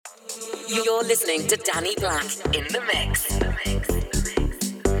You're listening to Danny Black in the mix.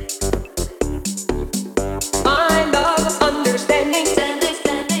 My love, understanding.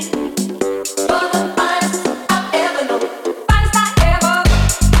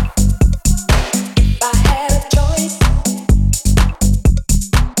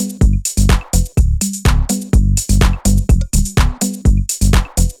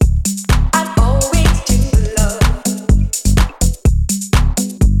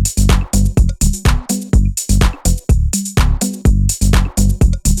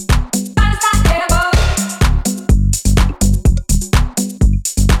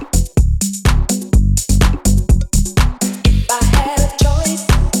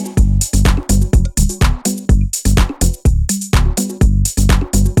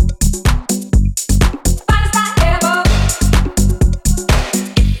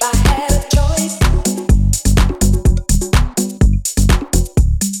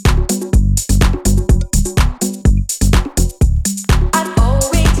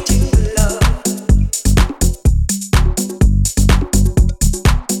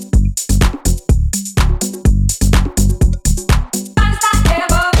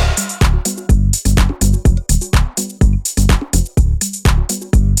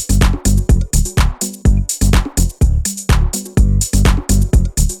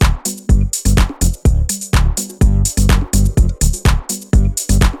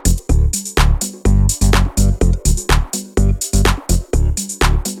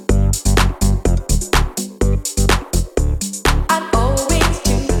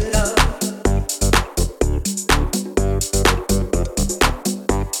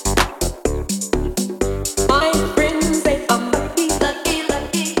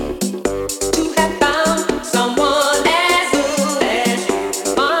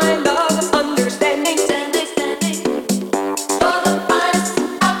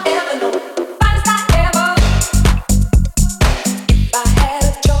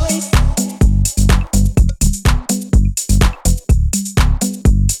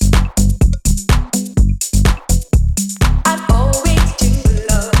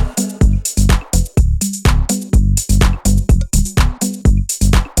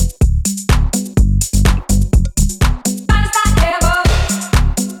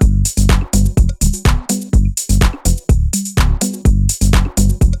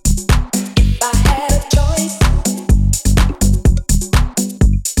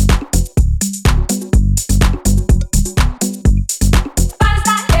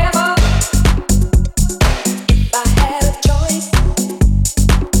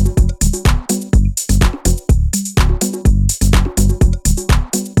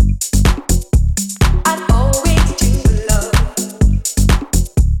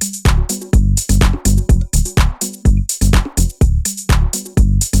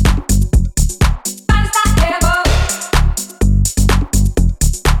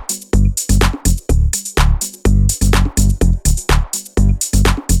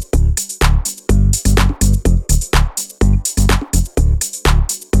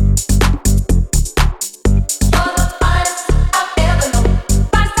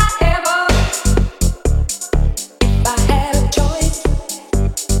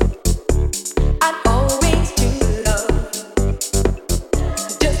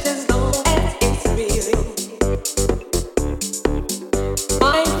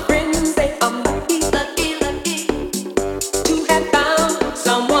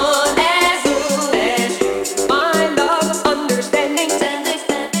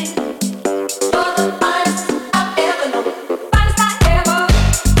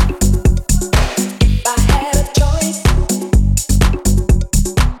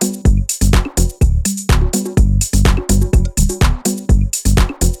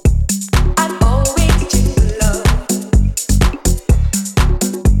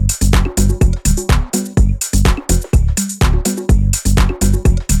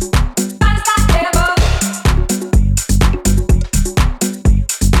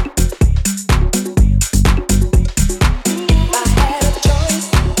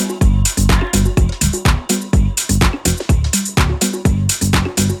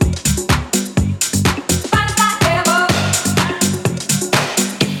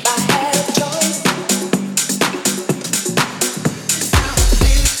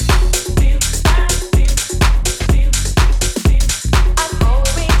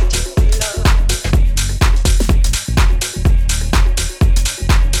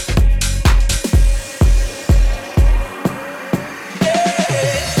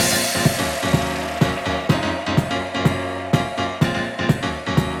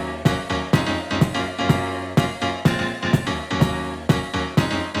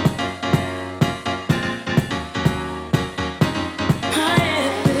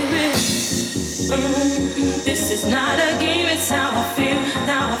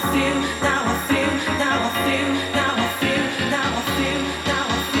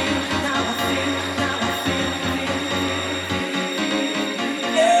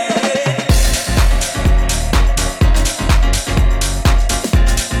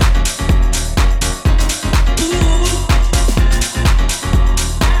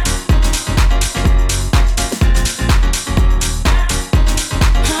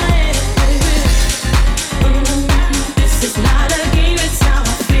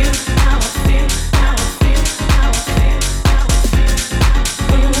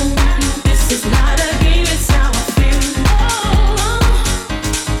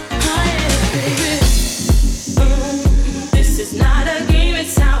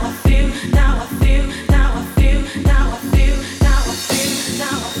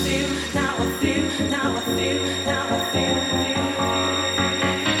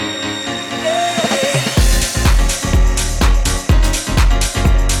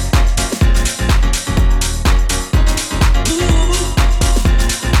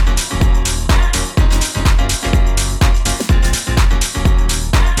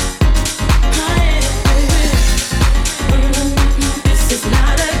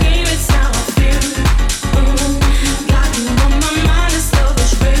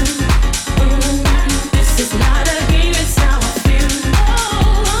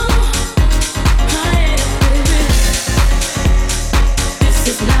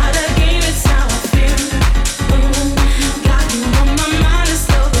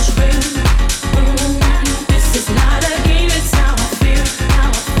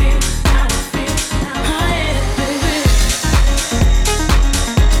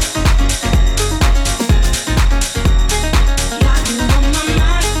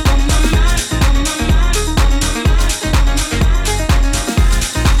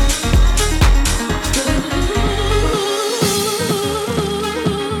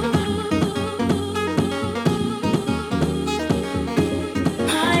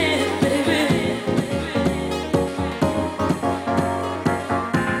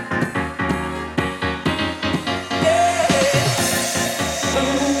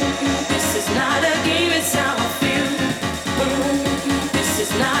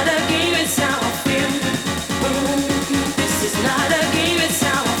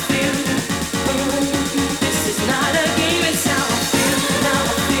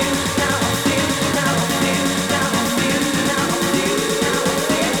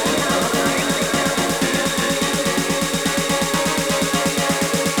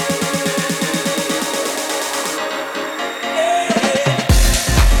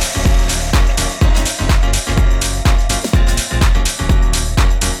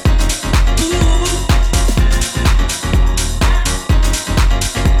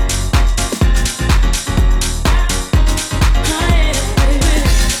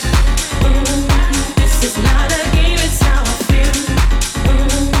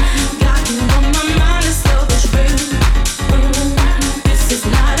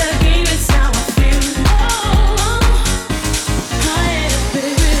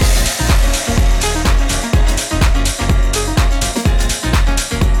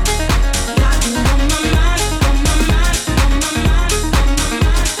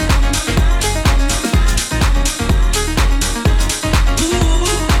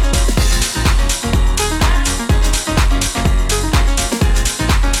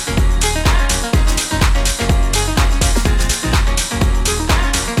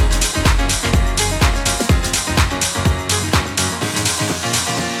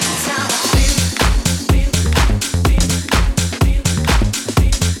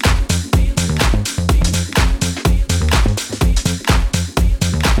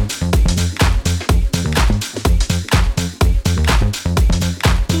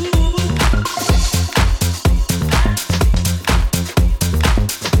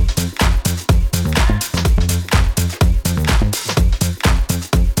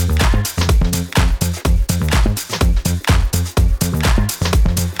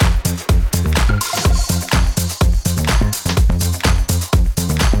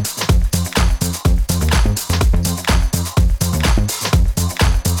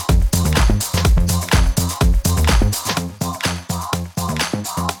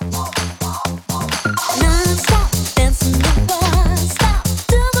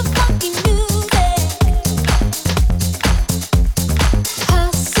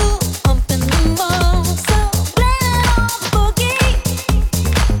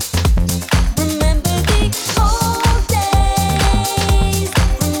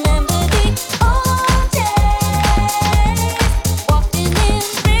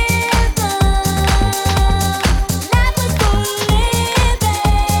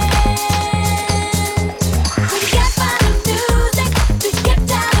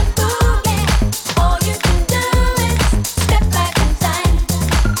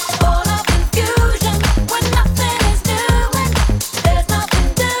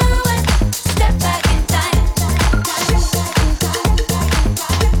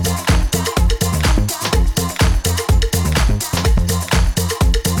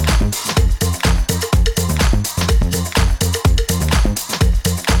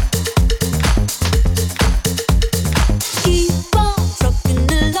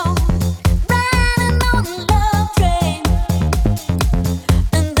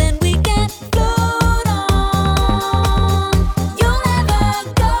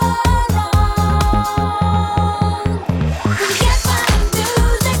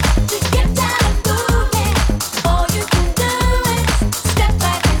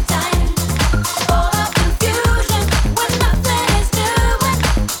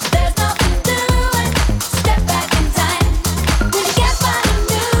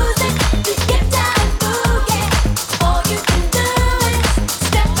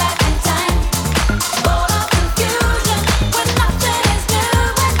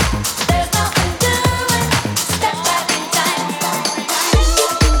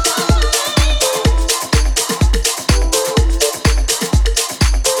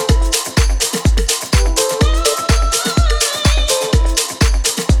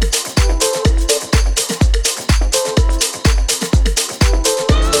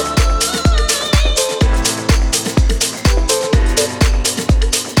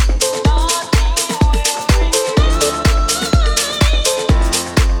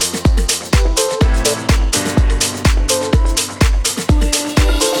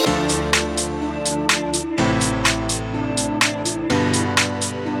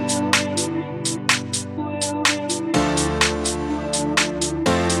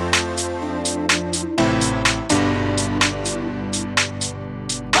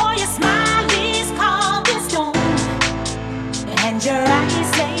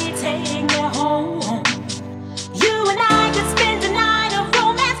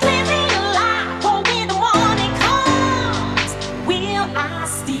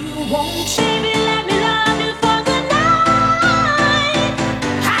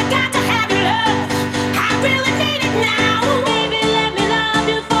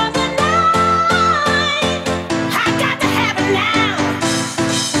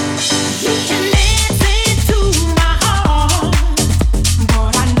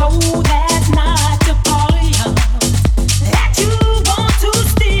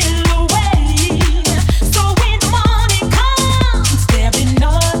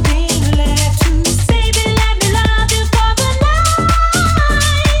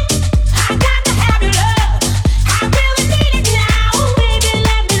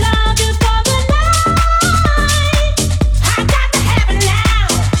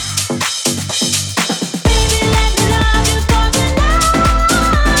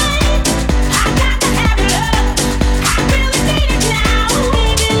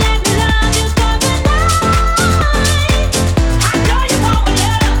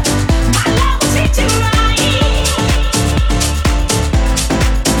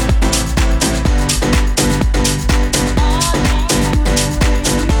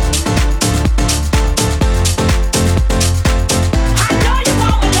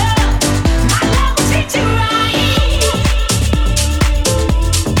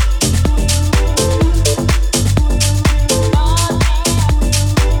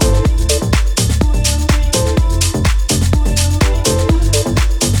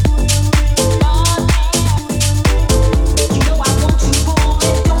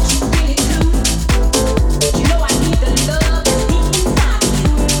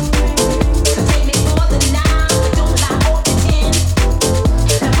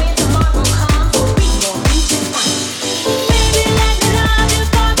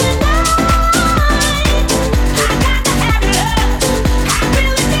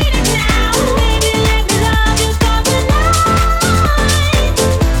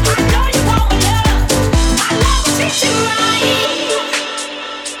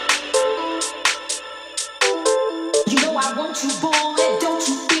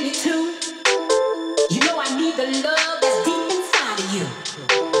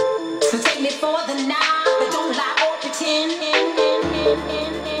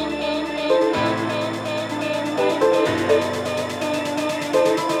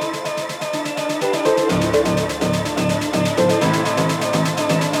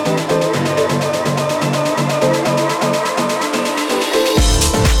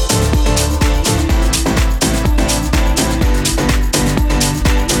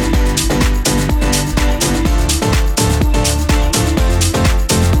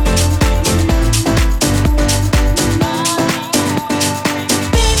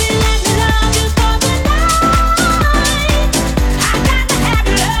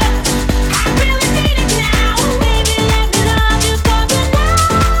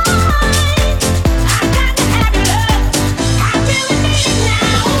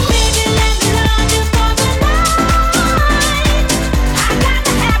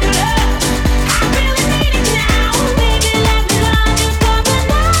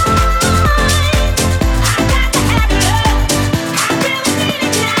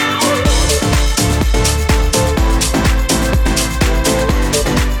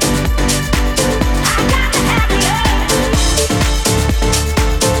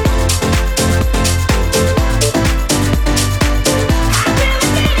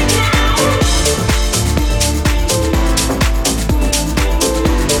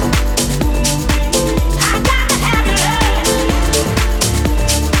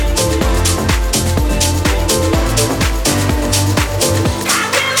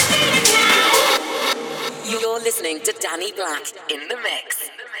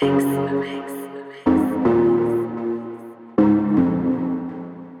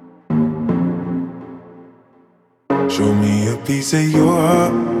 Show me a piece of your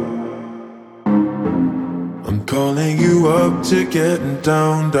heart. I'm calling you up to getting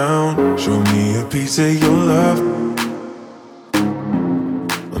down, down. Show me a piece of your love.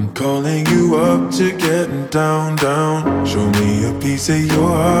 I'm calling you up to getting down, down. Show me a piece of your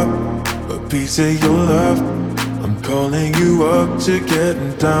heart, a piece of your love. I'm calling you up to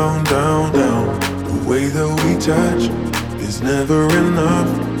getting down, down, down. The way that we touch is never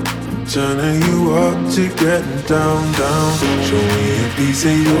enough. Turning you up to getting down, down. Show me a piece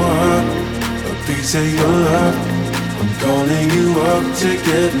of your heart, a piece of your love. I'm calling you up to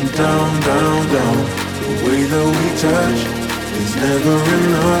getting down, down, down. The way that we touch is never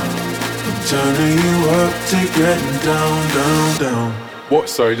enough. I'm turning you up to getting down, down, down. What?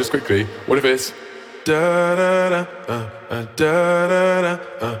 Sorry, just quickly. What if it's da da da da da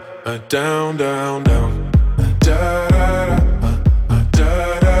da down, down, down. Da da da da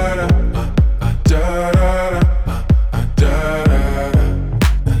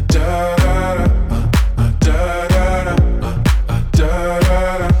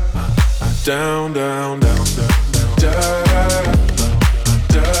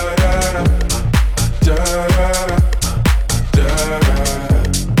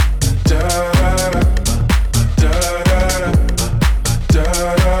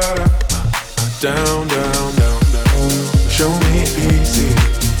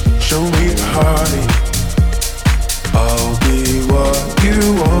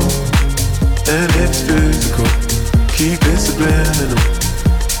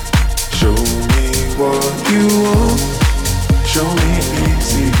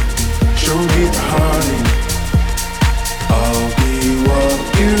easy, show me the heartache. I'll be what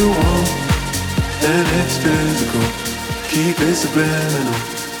you want, and it's physical. Keep it subliminal.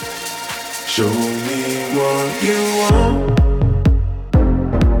 Show me what you want.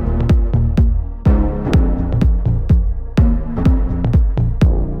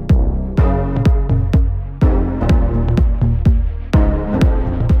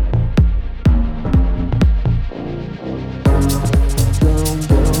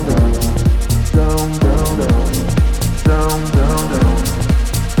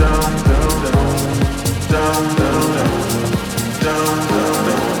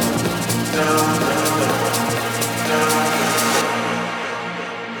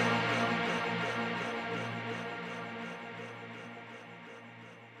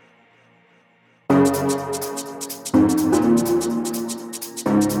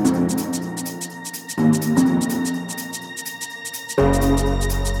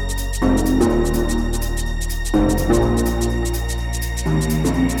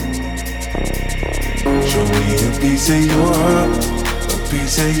 Show me a piece of your heart, a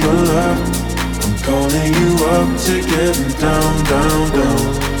piece of your love. I'm calling you up to getting down, down, down.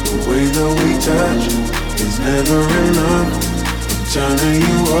 The way that we touch is never enough. I'm turning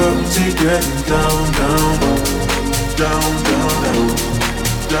you up to getting down, down, down, down, down,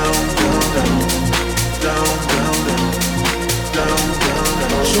 down, down, down, down, down, down, down,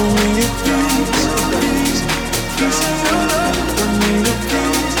 down. Show me a piece, piece of your love. I need a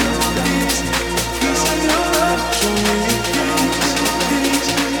piece, piece of your love. Show me a piece of your love. I need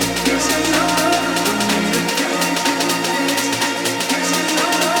a piece of your love.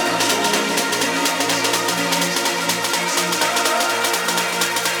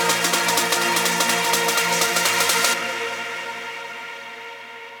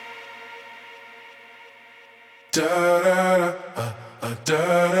 Da da da, da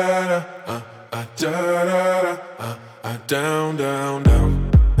da da, da da da, down, down, down.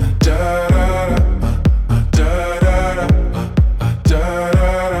 Da da da, da da da, da da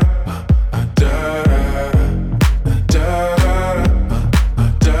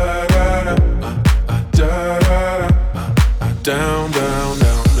da, down, down,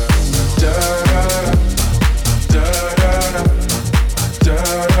 down.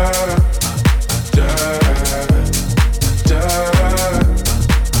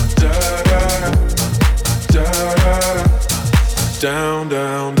 Down,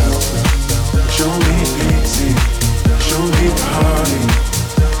 down, down. Show me easy, show me the heartache.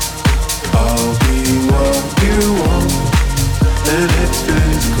 I'll be what you want, and it's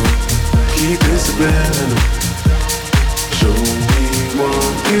physical. Keep it subliminal. Show me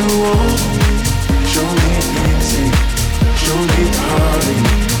what you want. Show me easy, show me the heartache.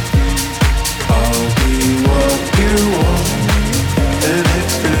 I'll be what you want, and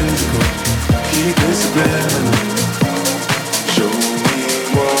it's physical. Keep it subliminal. Show me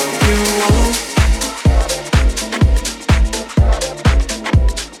what you want.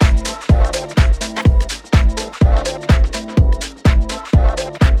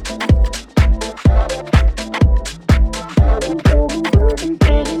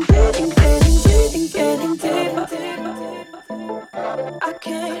 I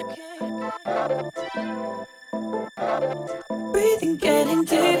can't. Breathing, getting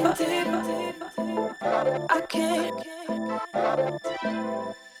deeper. I can't.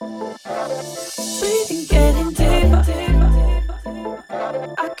 Breathing, getting deeper.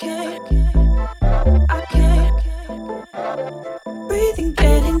 I can't. I can't. Breathing,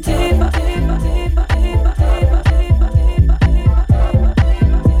 getting deeper.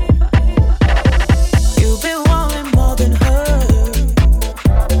 You've been wanting more than her.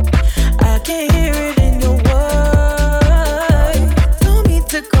 I can't hear it in your words. No need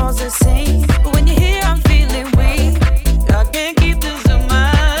to cause a scene, but when you're here, I'm feeling weak. I can't keep this in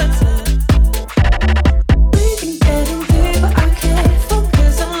myself. Breathing, getting deeper. I can't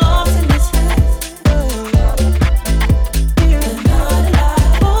focus. I'm lost in this head. You're not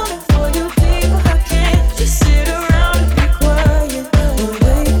alive. Falling for you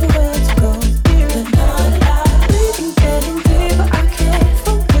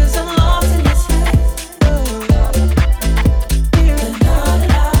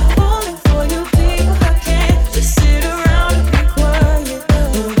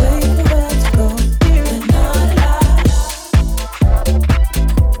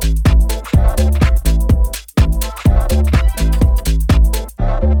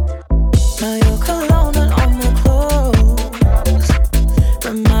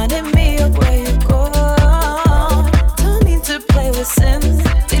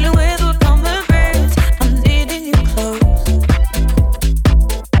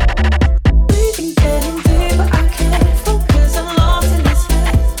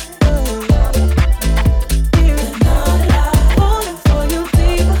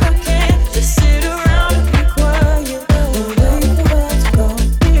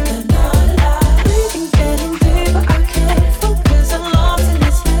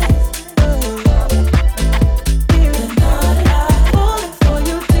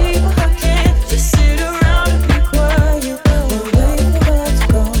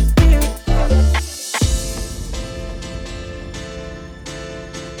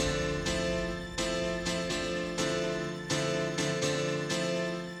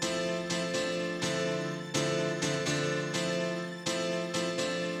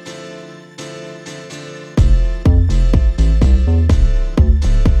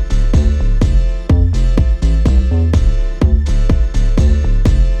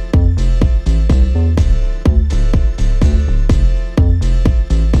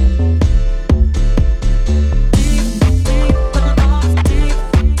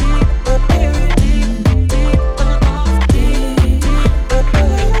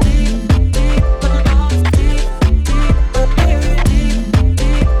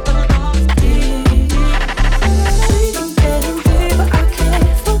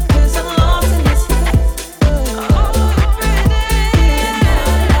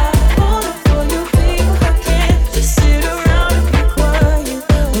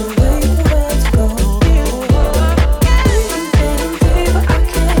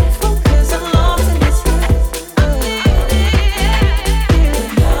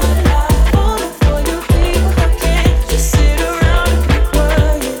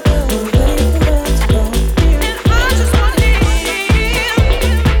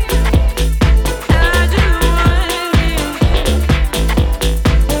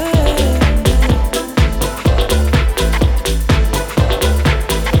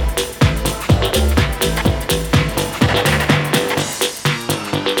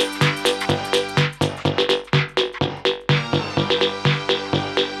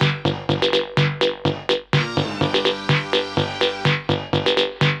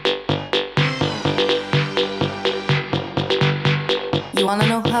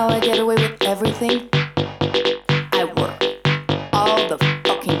how I get away with everything? I work all the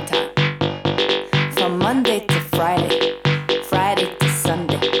fucking time. From Monday to Friday, Friday to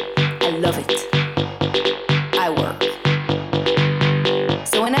Sunday. I love it. I work.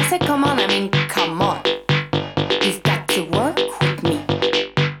 So when I say come on, I mean come on. You've got to work with me.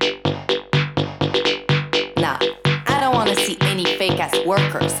 Nah, I don't want to see any fake-ass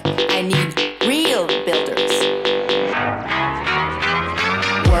workers. I need real builders.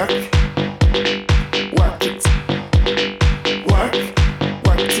 Work it.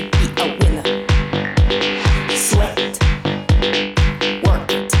 Work to be a winner. Sweat, work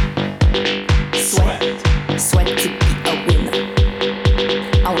it. Sweat to be a winner.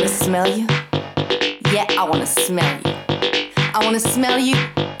 I wanna smell you. Yeah, I wanna smell you. I wanna smell you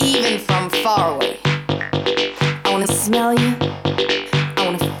even from far away. I wanna smell you. I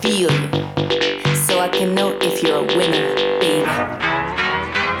wanna feel you. So I can know if you're a winner, baby.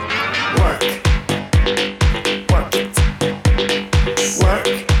 Work it.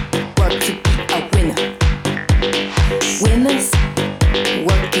 Work to be a winner. Winners,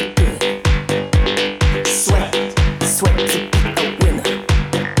 work it good. Sweat to be a winner.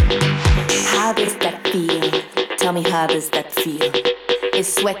 How does that feel? Tell me, how does that feel? Is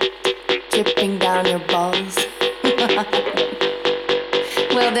sweat dripping down your balls?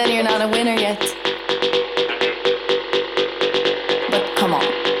 Well, then you're not a winner yet. But come on.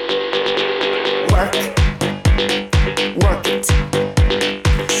 Work it. Work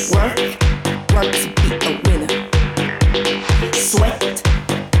to be a winner. Sweat,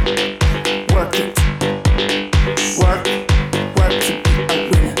 work it. Work to be a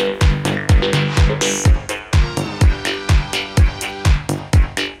winner.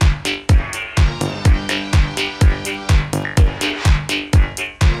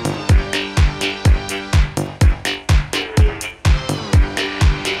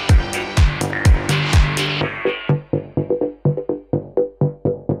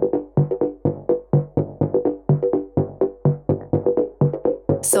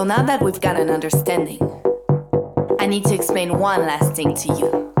 So now that we've got an understanding, I need to explain one last thing to you.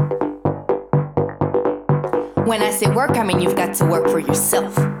 When I say work, I mean you've got to work for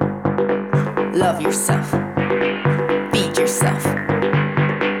yourself. Love yourself. Feed yourself.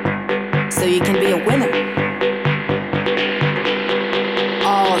 So you can be a winner.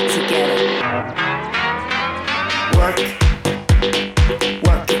 All together. Work it.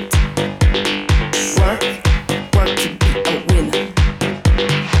 Work to be a winner.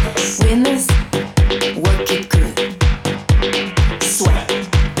 Winners, work it good. Sweat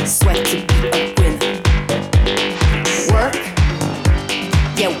to be a winner. Work,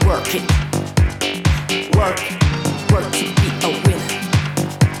 yeah, work it. Work to be a winner.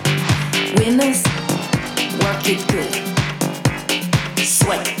 Winners, work it good.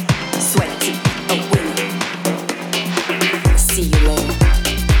 Sweat to be a winner. See you later.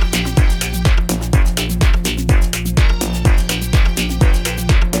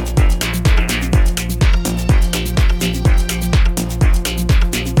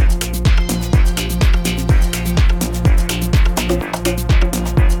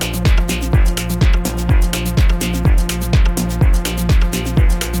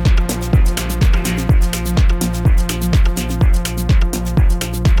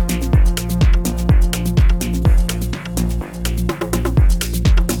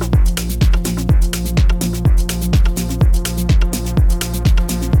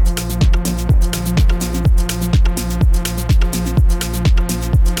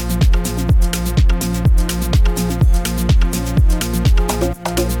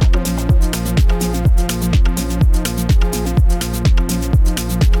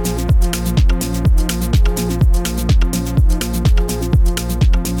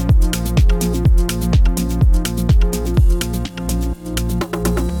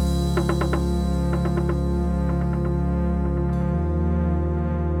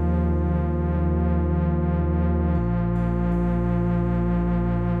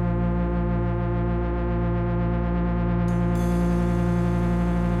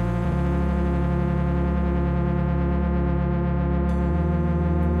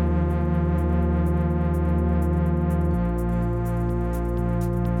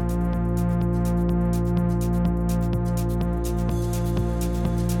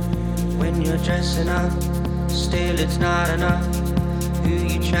 Dressing up, still it's not enough. Who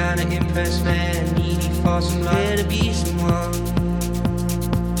you trying to impress, man? Needy for some love. Try to be someone.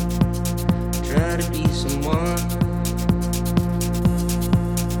 Try to be someone.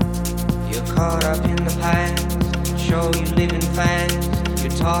 You're caught up in the past. Show you living fast.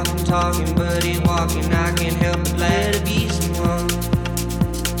 You're talking, but ain't walking. I can't help but glad to be someone.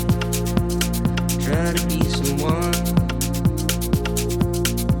 Try to be someone.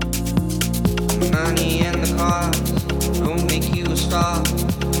 Money and the cars don't make you a star,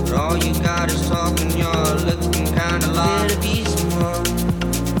 but all you got is talk and you're looking kinda lost. Try to be someone.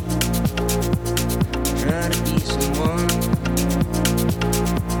 Try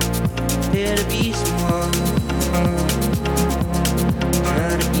to be someone.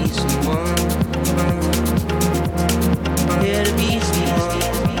 Try to be someone. Try to be someone.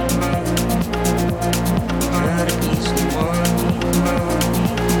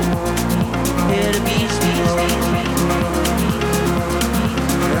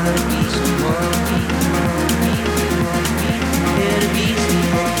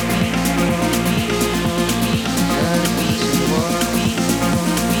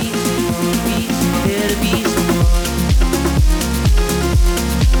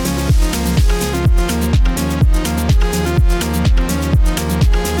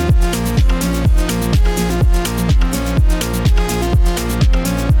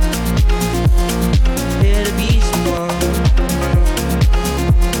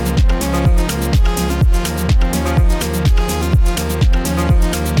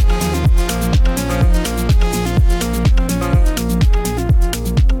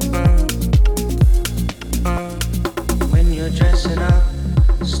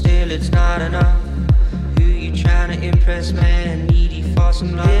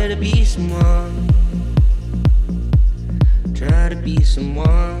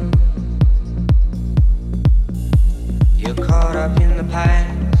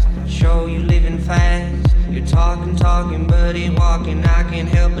 to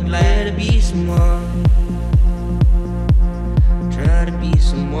be someone. Try to be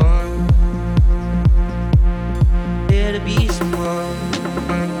someone. Here to be someone. Try to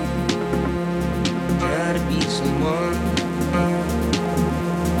be someone.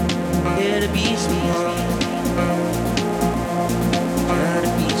 Here to be someone.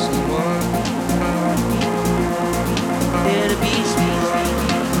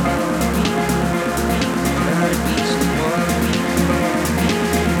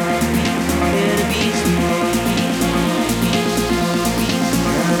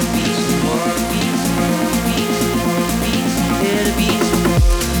 to be someone.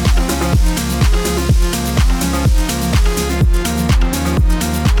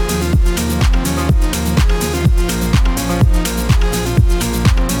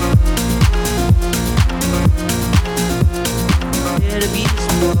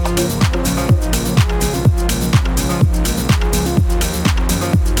 to be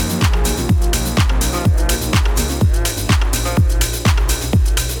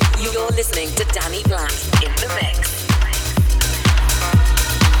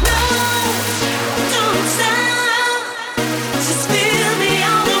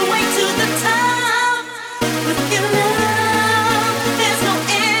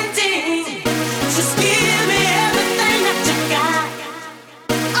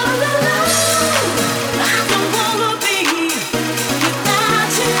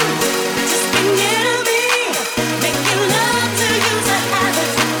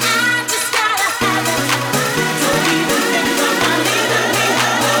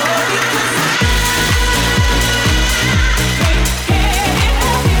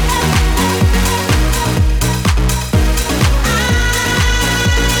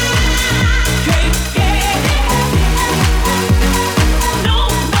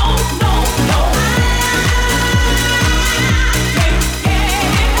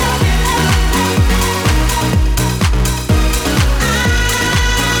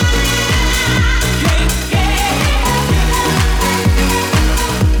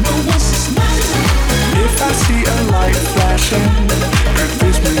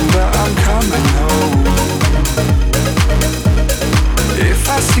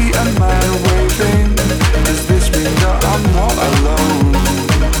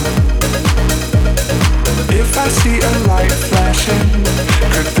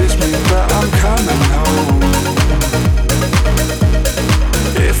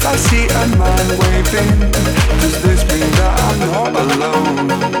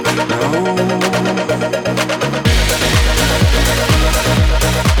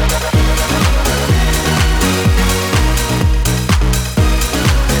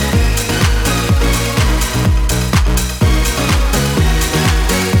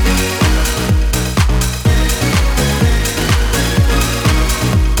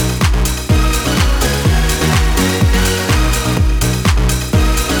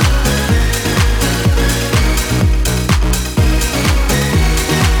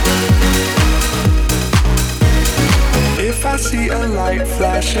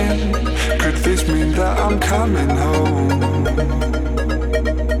this mean that I'm coming home?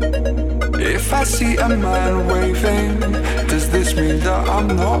 If I see a man waving, does this mean that I'm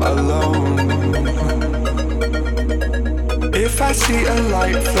not alone? If I see a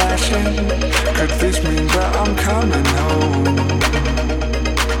light flashing, could this mean that I'm coming home?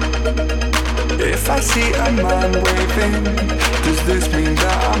 If I see a man waving, does this mean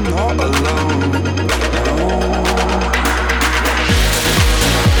that I'm not alone? No.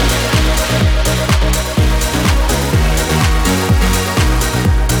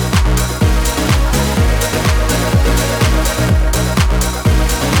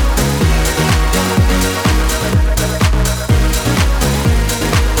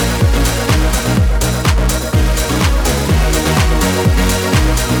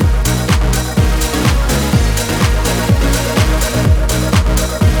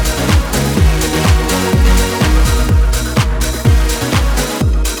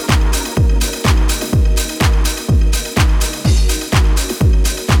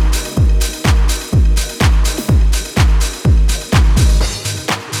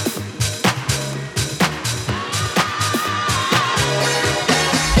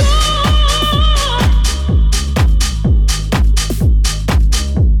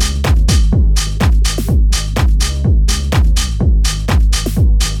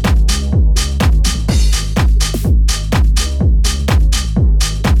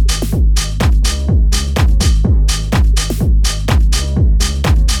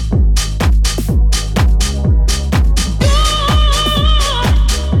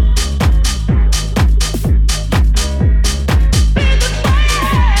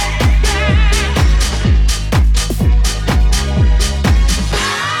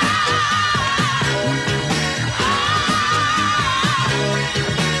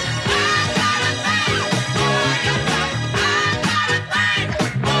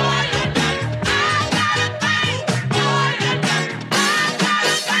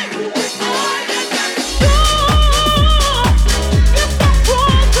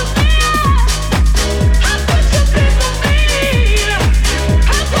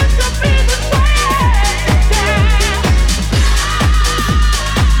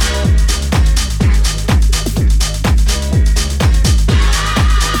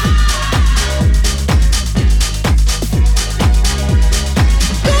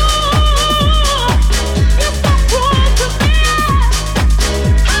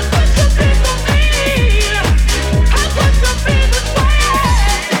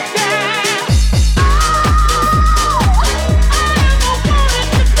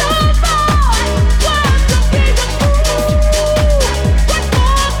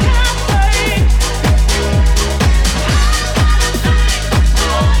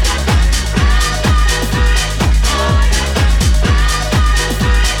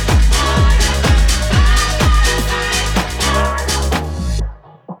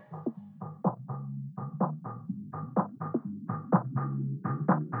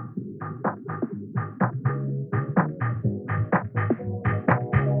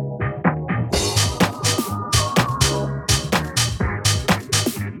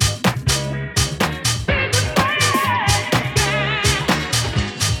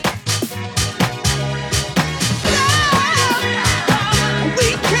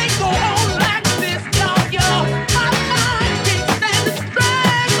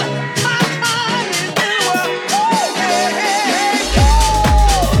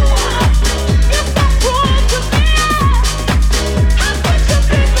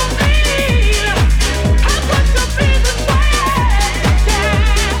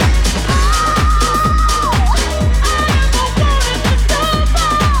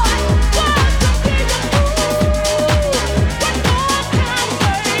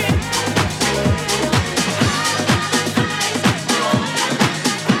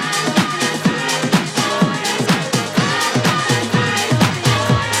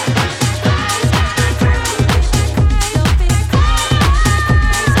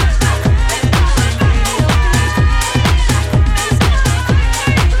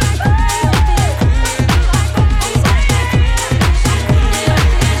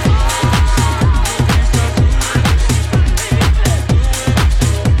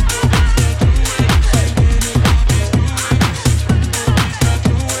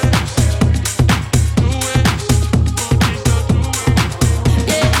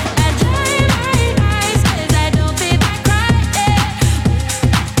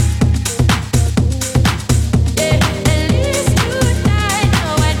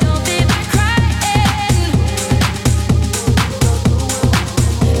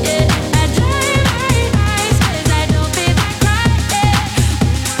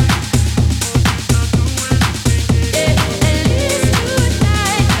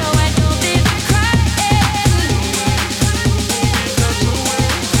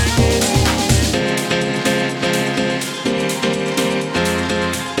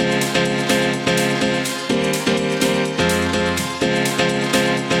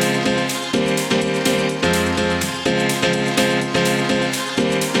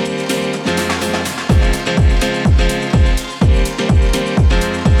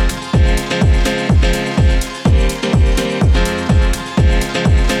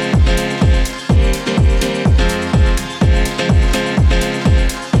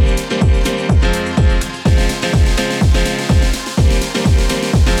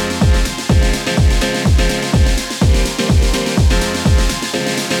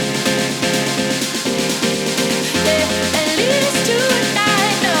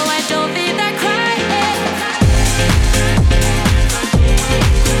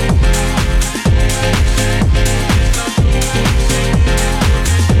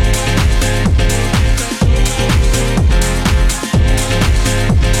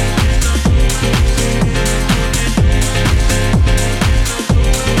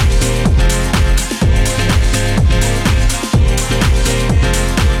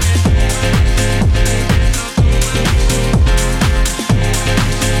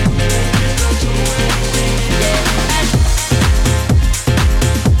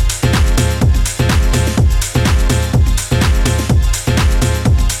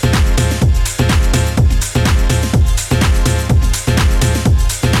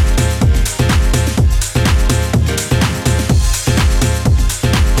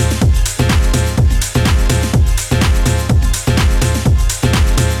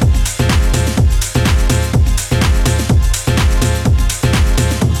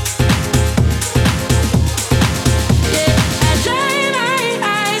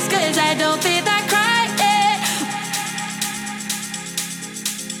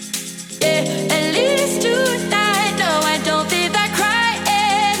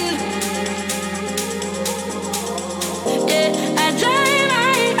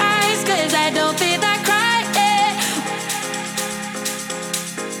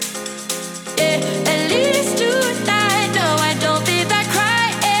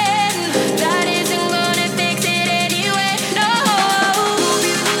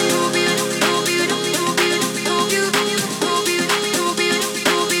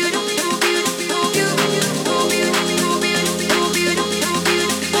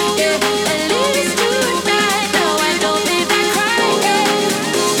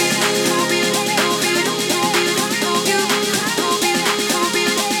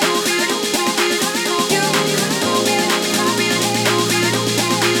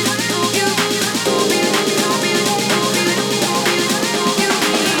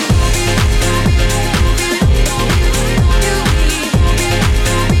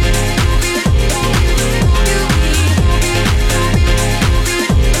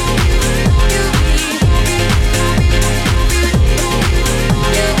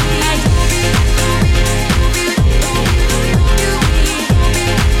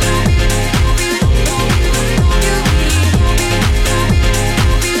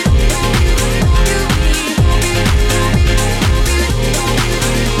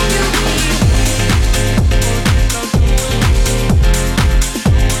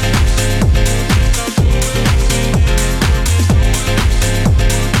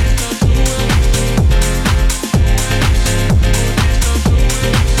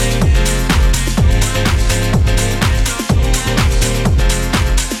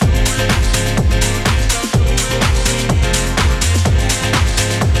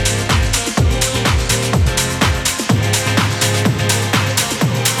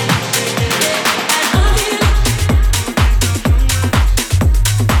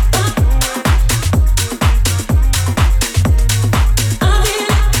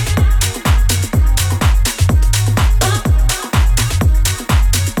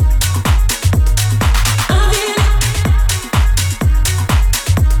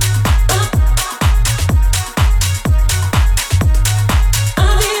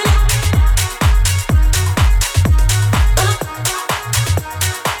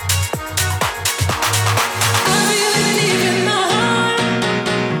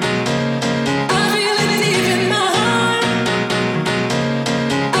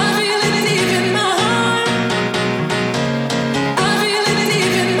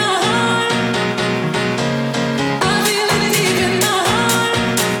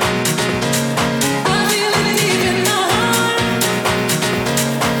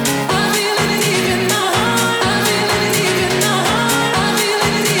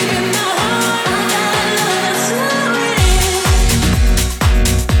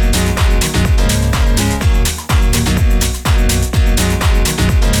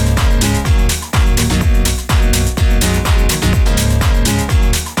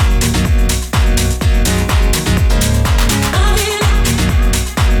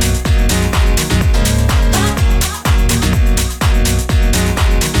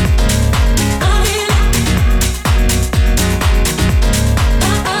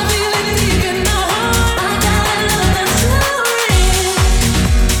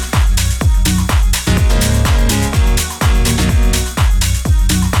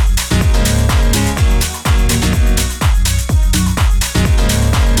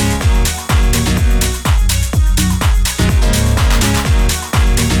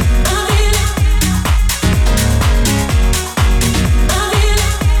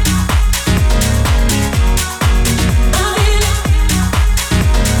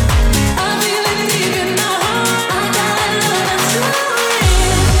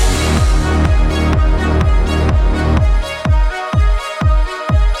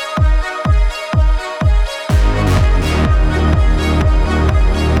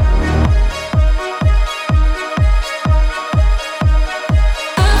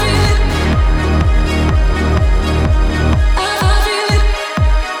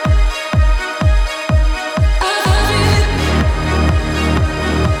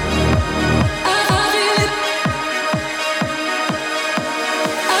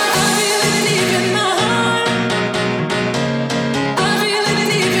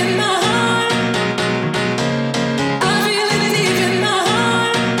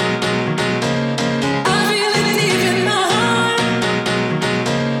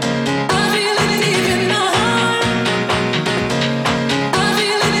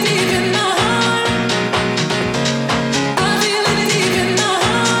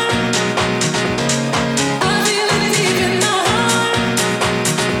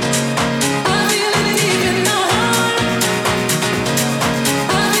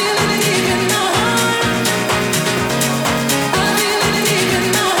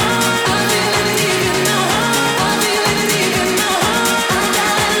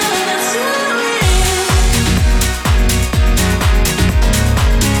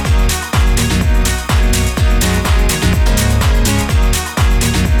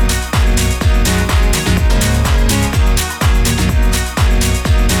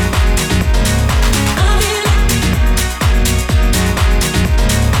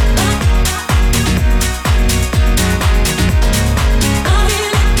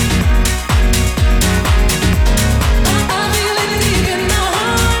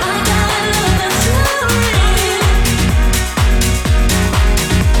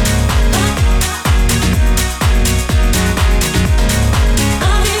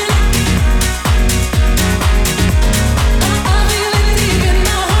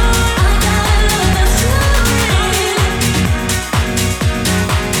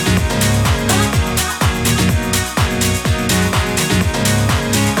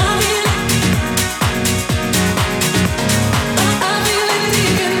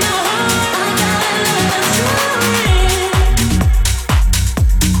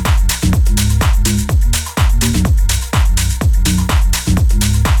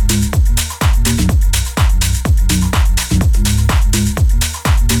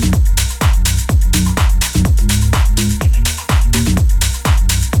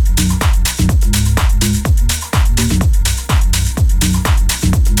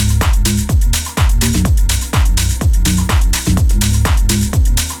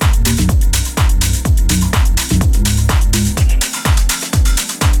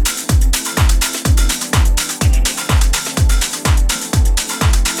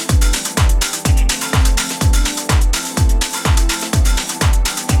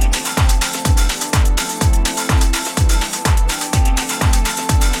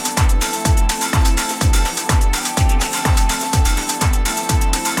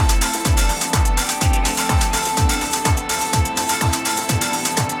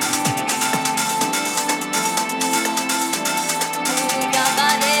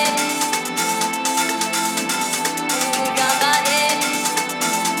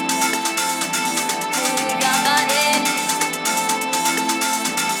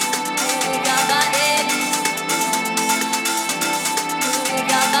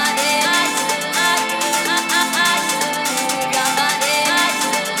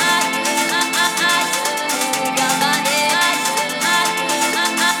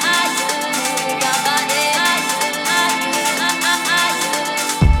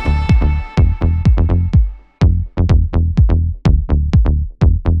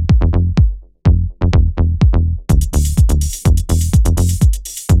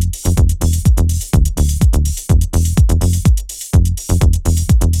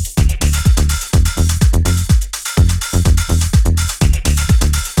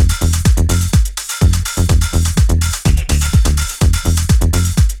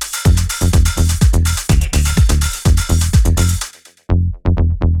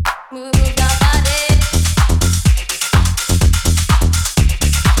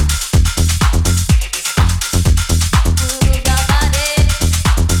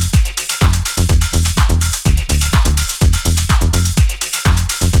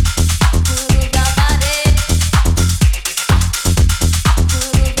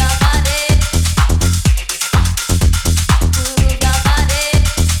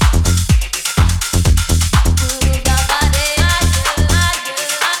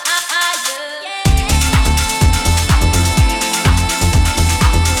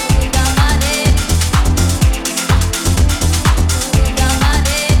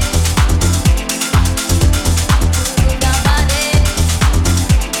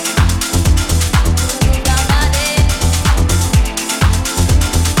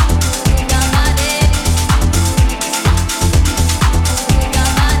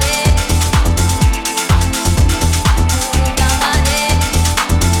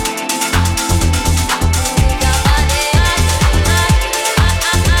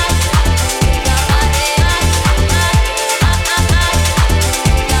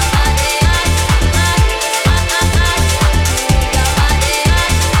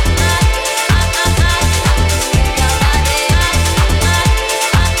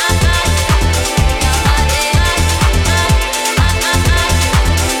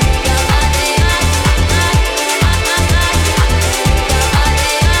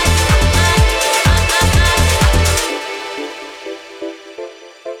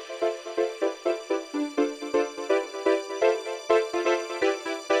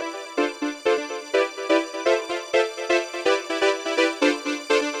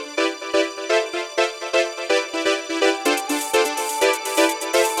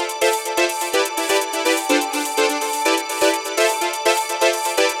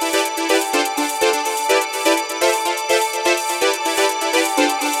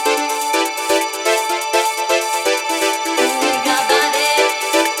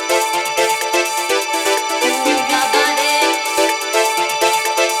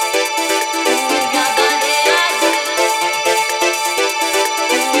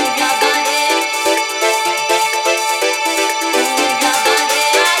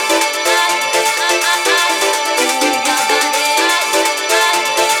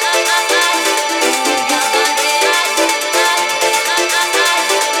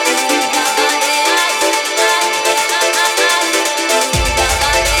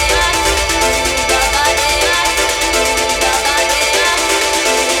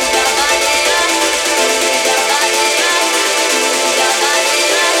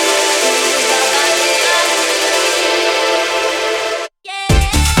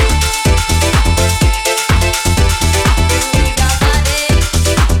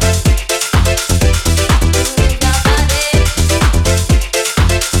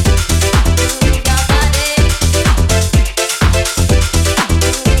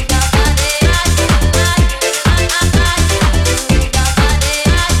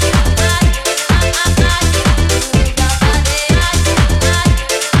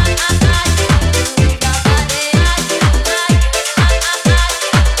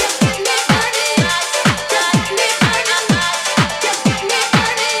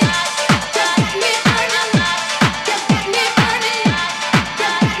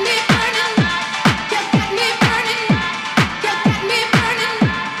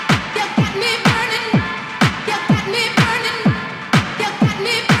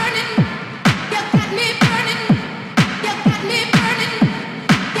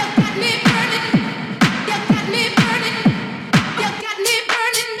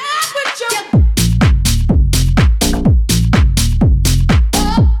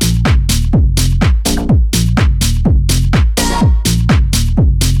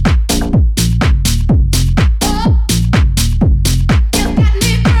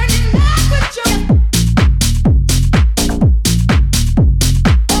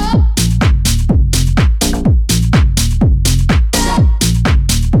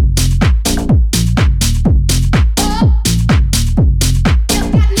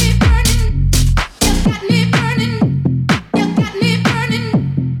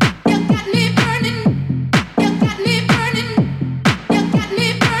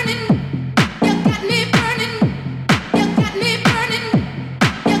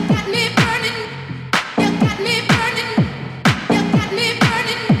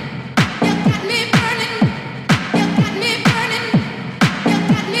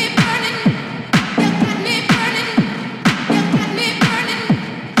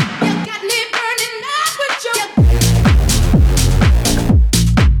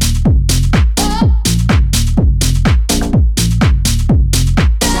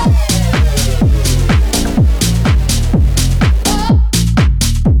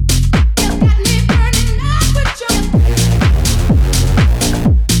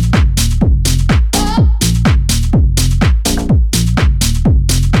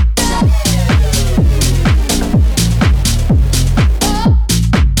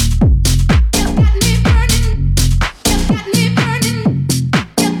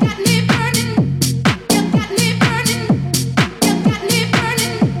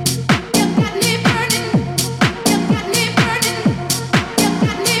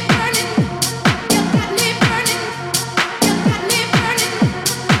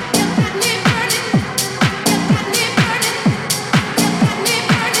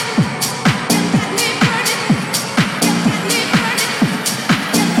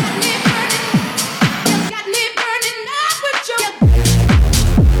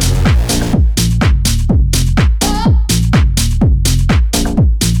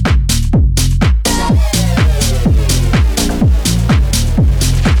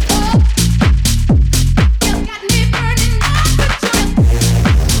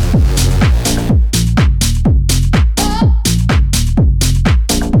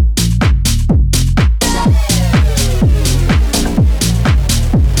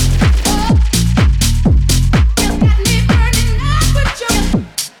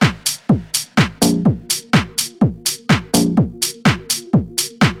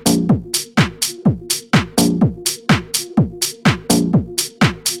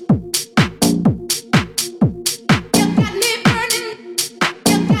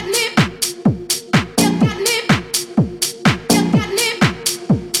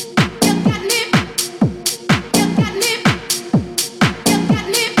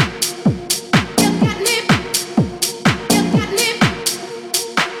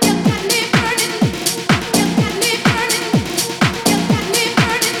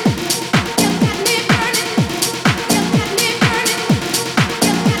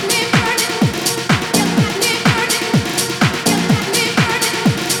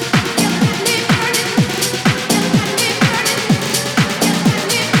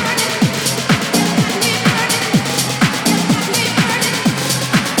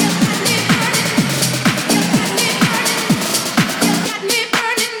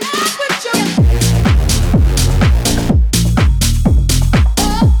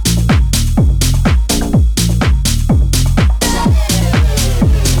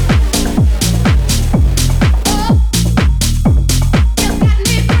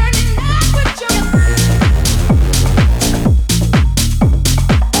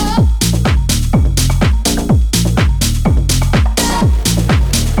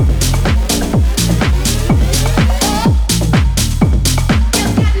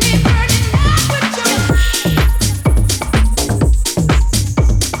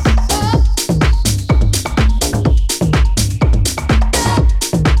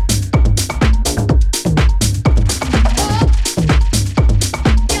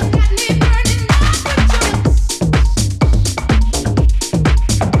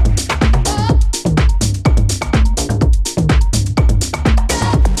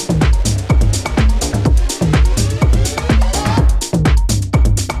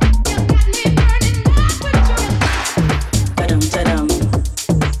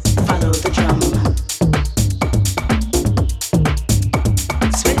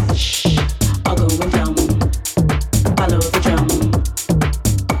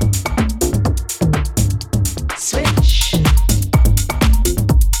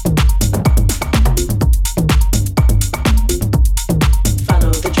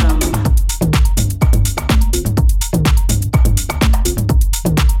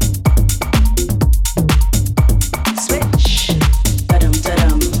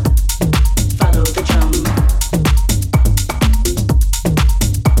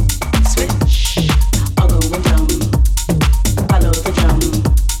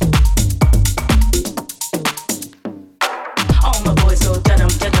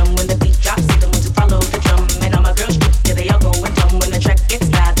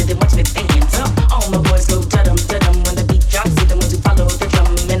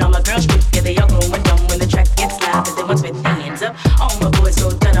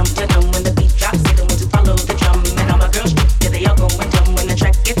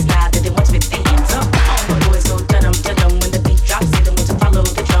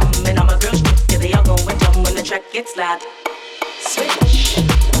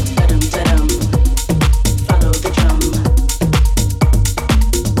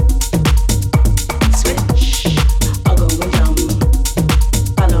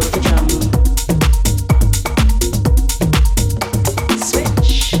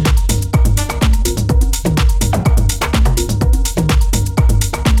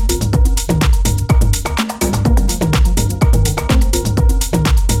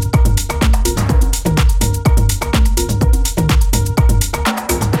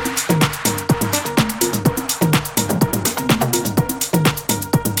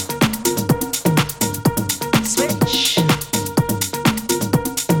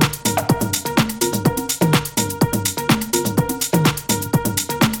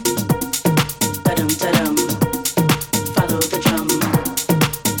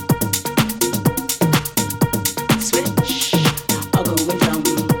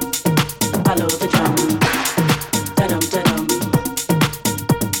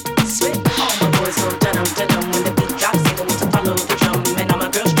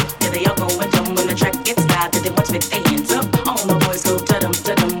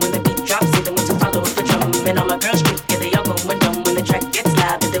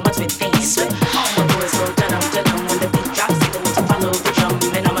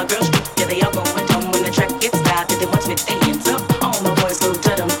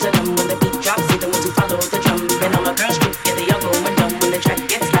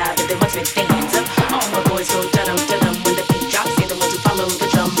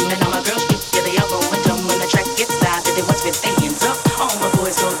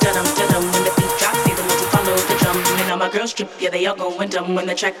 Yeah, they all going dumb when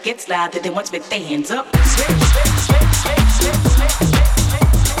the track gets loud. They want to put their hands up. Switch, switch, switch, switch, switch, switch.